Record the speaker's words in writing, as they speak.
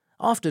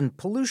Often,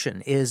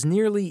 pollution is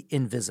nearly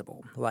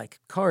invisible, like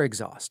car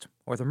exhaust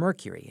or the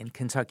mercury in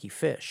Kentucky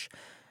fish.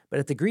 But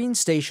at the Green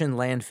Station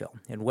Landfill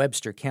in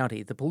Webster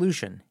County, the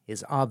pollution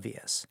is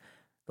obvious.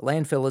 The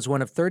landfill is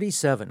one of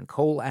 37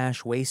 coal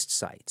ash waste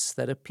sites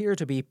that appear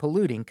to be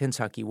polluting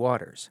Kentucky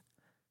waters.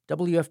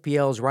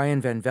 WFPL's Ryan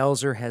Van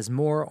Velzer has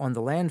more on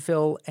the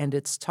landfill and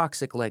its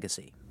toxic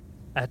legacy.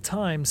 At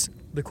times,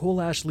 the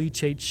coal ash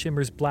leachate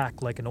shimmers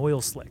black like an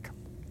oil slick.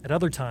 At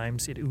other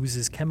times, it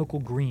oozes chemical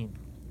green.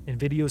 In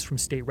videos from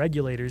state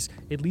regulators,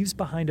 it leaves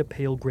behind a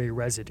pale gray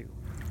residue.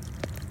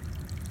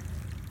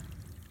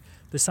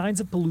 The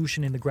signs of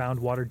pollution in the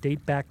groundwater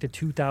date back to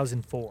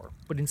 2004,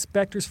 but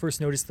inspectors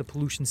first noticed the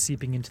pollution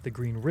seeping into the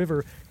Green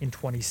River in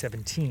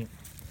 2017.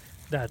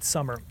 That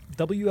summer,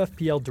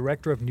 WFPL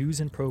Director of News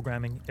and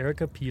Programming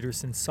Erica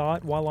Peterson saw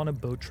it while on a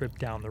boat trip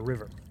down the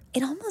river.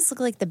 It almost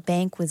looked like the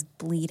bank was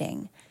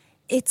bleeding.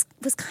 It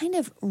was kind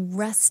of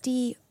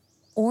rusty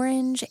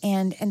orange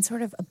and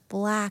sort of a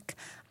black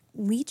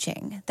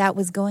leaching that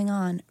was going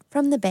on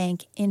from the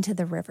bank into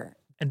the river.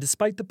 And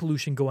despite the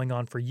pollution going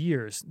on for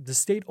years, the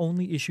state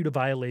only issued a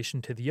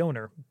violation to the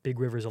owner, Big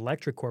Rivers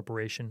Electric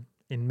Corporation,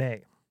 in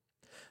May.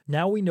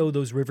 Now we know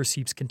those river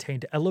seeps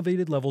contained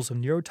elevated levels of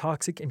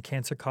neurotoxic and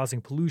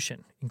cancer-causing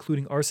pollution,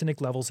 including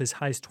arsenic levels as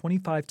high as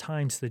 25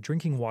 times the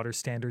drinking water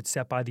standards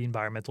set by the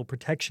Environmental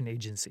Protection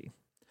Agency.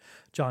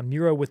 John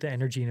Miro with the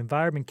Energy and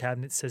Environment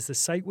Cabinet says the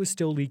site was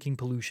still leaking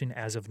pollution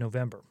as of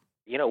November.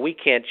 We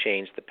can't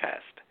change the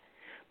past,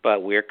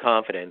 but we're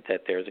confident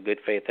that there's a good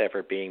faith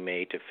effort being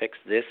made to fix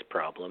this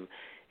problem,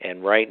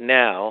 and right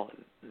now,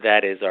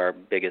 that is our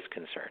biggest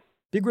concern.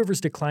 Big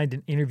Rivers declined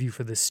an interview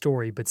for this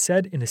story, but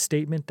said in a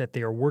statement that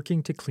they are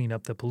working to clean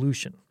up the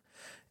pollution.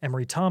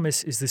 Emery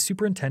Thomas is the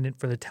superintendent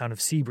for the town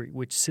of Seabury,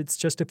 which sits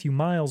just a few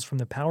miles from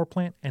the power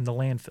plant and the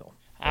landfill.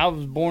 I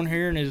was born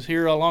here and is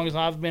here as long as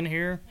I've been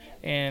here,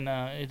 and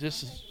it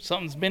just is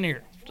something's been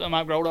here, something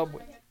I've grown up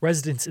with.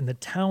 Residents in the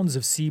towns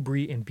of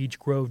Seabury and Beech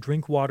Grove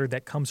drink water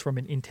that comes from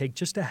an intake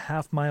just a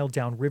half-mile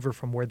downriver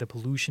from where the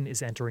pollution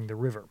is entering the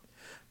river.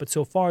 But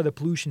so far, the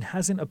pollution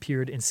hasn't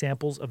appeared in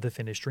samples of the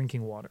finished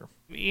drinking water.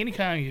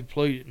 Anytime you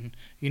pollute it,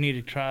 you need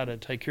to try to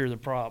take care of the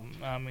problem.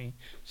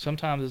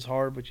 Sometimes it's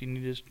hard, but you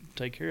need to just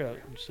take care of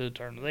it instead of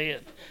turning the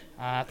head.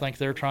 I think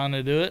they're trying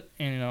to do it,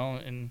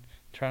 and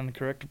trying to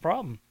correct the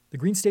problem. The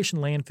Green Station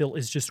Landfill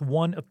is just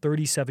one of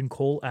 37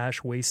 coal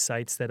ash waste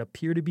sites that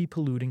appear to be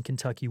polluting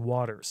Kentucky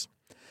waters.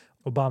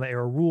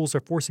 Obama-era rules are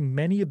forcing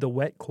many of the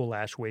wet coal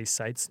ash waste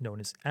sites,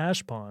 known as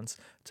ash ponds,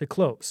 to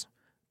close.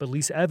 But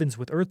Lisa Evans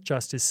with Earth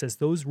Justice says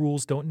those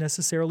rules don't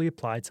necessarily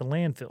apply to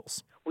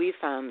landfills. We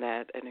found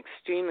that an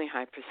extremely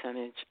high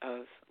percentage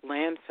of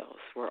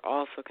landfills were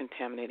also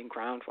contaminating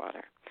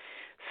groundwater.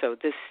 So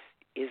this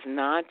is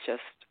not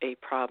just a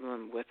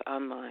problem with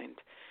unlined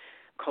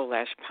coal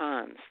ash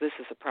ponds. This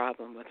is a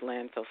problem with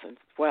landfills as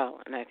well,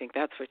 and I think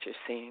that's what you're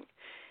seeing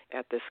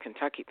at this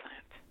Kentucky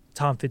plant.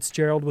 Tom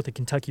Fitzgerald with the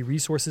Kentucky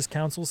Resources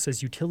Council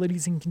says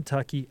utilities in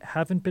Kentucky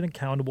haven't been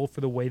accountable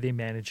for the way they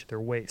manage their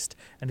waste,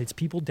 and it's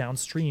people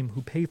downstream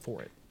who pay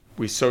for it.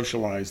 We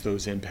socialize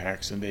those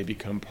impacts, and they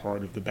become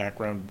part of the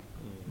background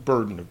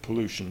burden of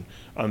pollution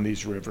on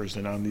these rivers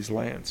and on these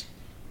lands.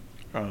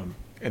 And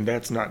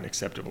that's not an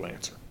acceptable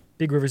answer.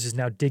 Big Rivers is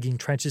now digging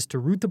trenches to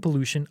route the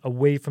pollution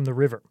away from the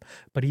river.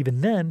 But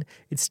even then,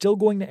 it's still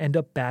going to end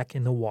up back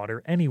in the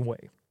water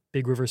anyway.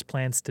 Big Rivers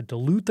plans to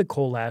dilute the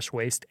coal ash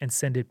waste and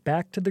send it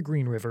back to the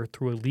Green River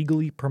through a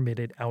legally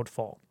permitted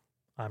outfall.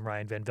 I'm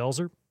Ryan Van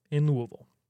Velzer in Louisville.